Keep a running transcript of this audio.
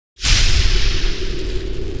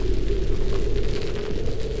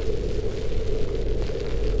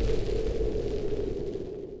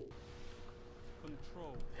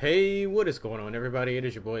Hey, what is going on, everybody? It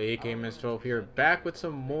is your boy AKMS12 here, back with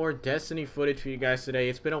some more Destiny footage for you guys today.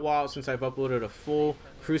 It's been a while since I've uploaded a full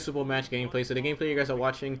Crucible match gameplay, so the gameplay you guys are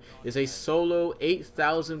watching is a solo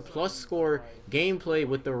 8,000 plus score gameplay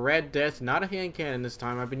with the Red Death, not a hand cannon this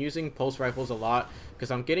time. I've been using pulse rifles a lot because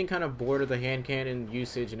I'm getting kind of bored of the hand cannon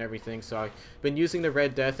usage and everything, so I've been using the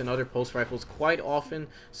Red Death and other pulse rifles quite often.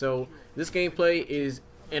 So this gameplay is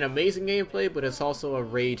an amazing gameplay, but it's also a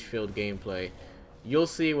rage-filled gameplay. You'll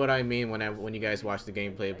see what I mean when you guys watch the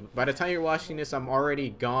gameplay. By the time you're watching this, I'm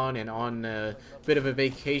already gone and on a bit of a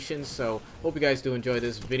vacation, so hope you guys do enjoy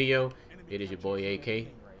this video. It is your boy AK,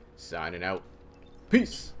 signing out.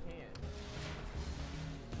 Peace!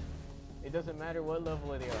 It doesn't matter what level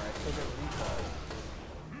they are, I still get recall.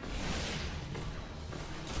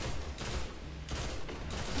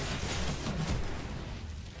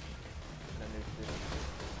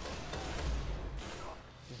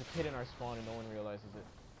 There's a pit in our spawn and no one realizes it.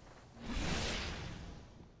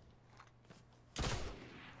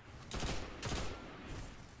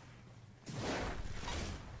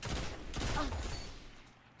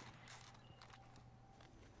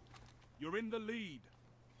 You're in the lead.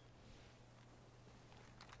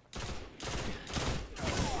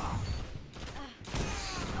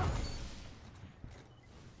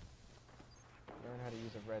 Learn how to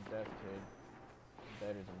use a Red Death, kid. I'm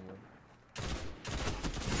better than you.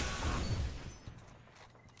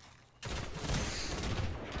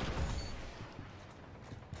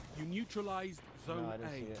 You neutralized Zone No, I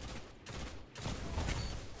didn't A. see it.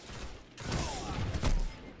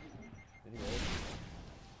 Did he go?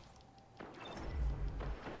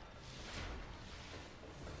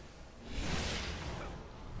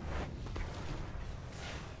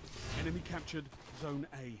 Enemy captured Zone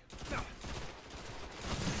A.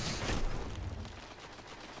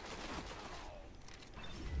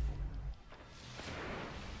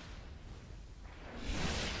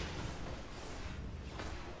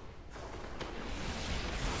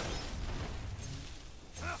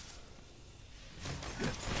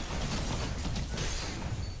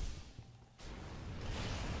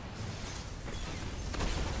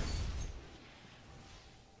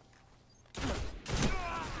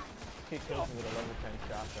 He kills me with a level 10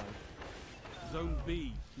 shotgun. Zone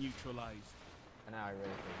B neutralized. And now I really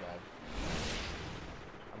feel bad.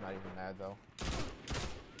 I'm not even mad though.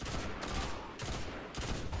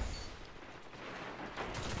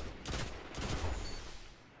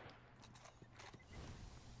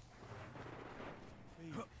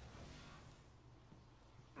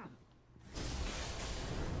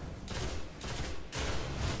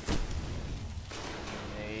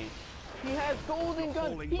 He has golden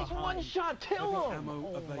gun. Falling He's behind. one shot. Kill Heavy him. ammo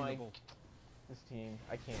Oh my. available. This team,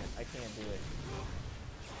 I can't do it.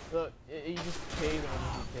 Look, you just gave him an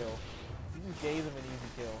easy kill. You just gave him an easy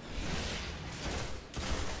kill.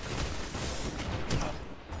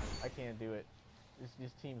 I can't do it.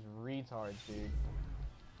 This team's retards, dude.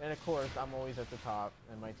 And of course, I'm always at the top,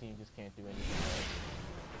 and my team just can't do anything.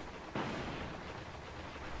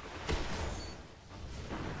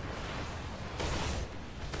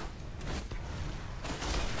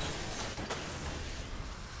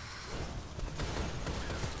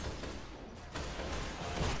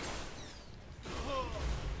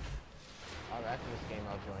 After this game,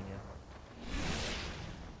 I'll join you.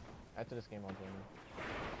 After this game, I'll join you.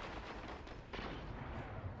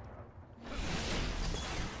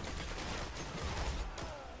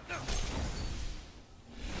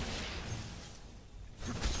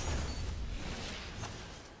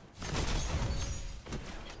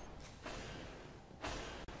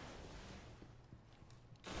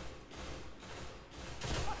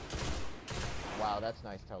 Wow, that's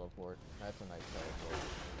nice teleport. That's a nice teleport.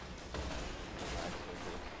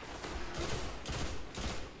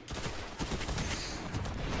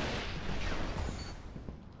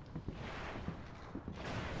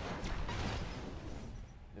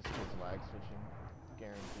 This kid's lag switching,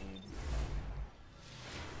 guaranteed.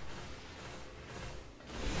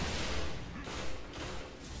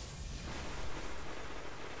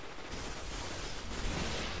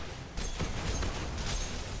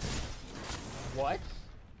 What?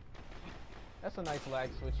 That's a nice lag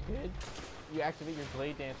switch, kid. You activate your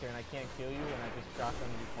Blade Dancer and I can't kill you and I just shotgun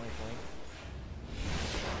you point blank.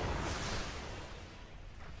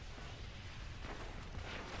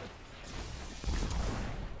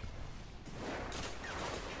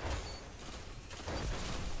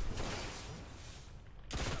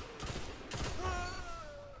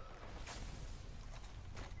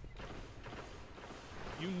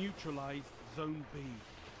 You neutralized Zone B.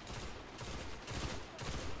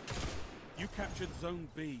 You captured Zone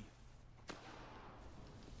B.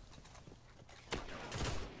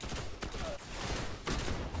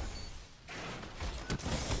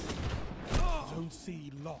 Zone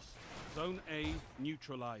C lost. Zone A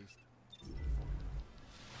neutralized.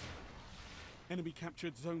 Enemy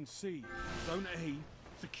captured Zone C. Zone A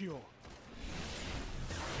secure.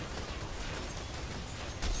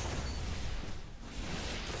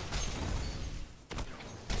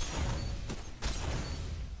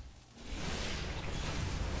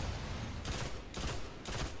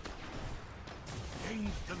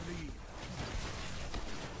 Gained the lead.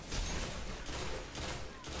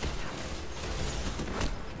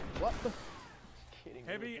 What the? Kidding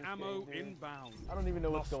me Heavy with this ammo game, dude. inbound. I don't even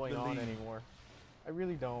know what's Lost going the on lead. anymore. I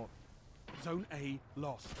really don't. Zone A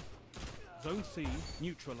lost. Zone C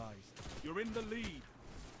neutralized. You're in the lead.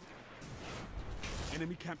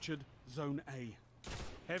 Enemy captured Zone A.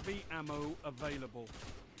 Heavy ammo available.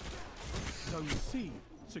 Zone C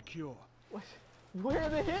secure. What? Where are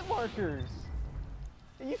the hit markers?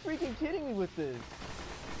 Are you freaking kidding me with this?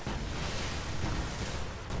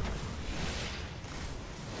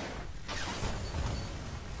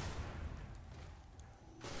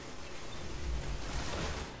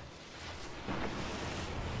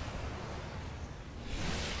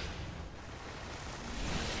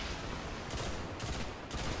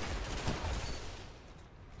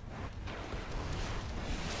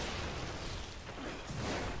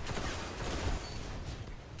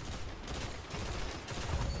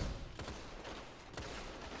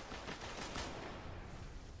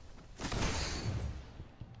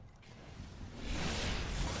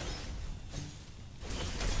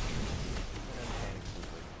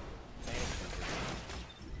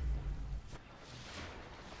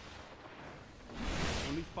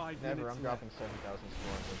 Only 5 Never, minutes I'm left. dropping 7,000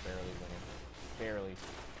 score and we're barely winning. Barely.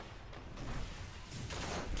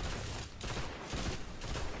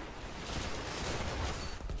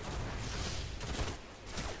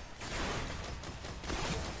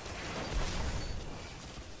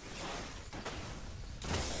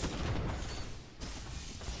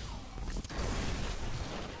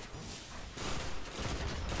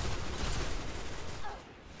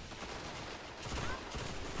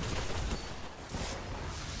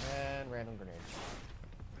 And random grenade.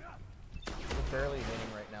 We're barely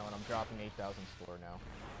winning right now, and I'm dropping 8,000 score now.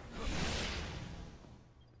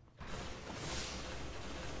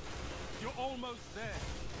 You're almost there.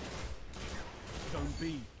 Zone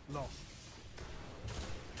B lost.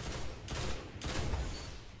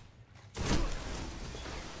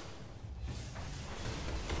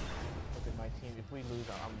 Look at my team. If we lose,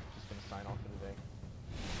 I'm just gonna sign off for the day.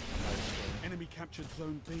 I'm not even kidding. Enemy captured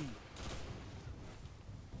Zone B.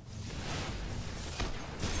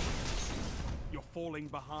 You're falling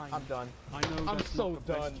behind. I'm done. I know I'm that's so not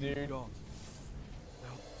the done, best you've dude. got.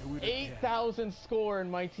 Well, do it again. 8,000 score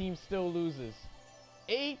and my team still loses.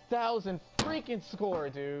 8,000 freaking score,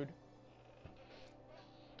 dude.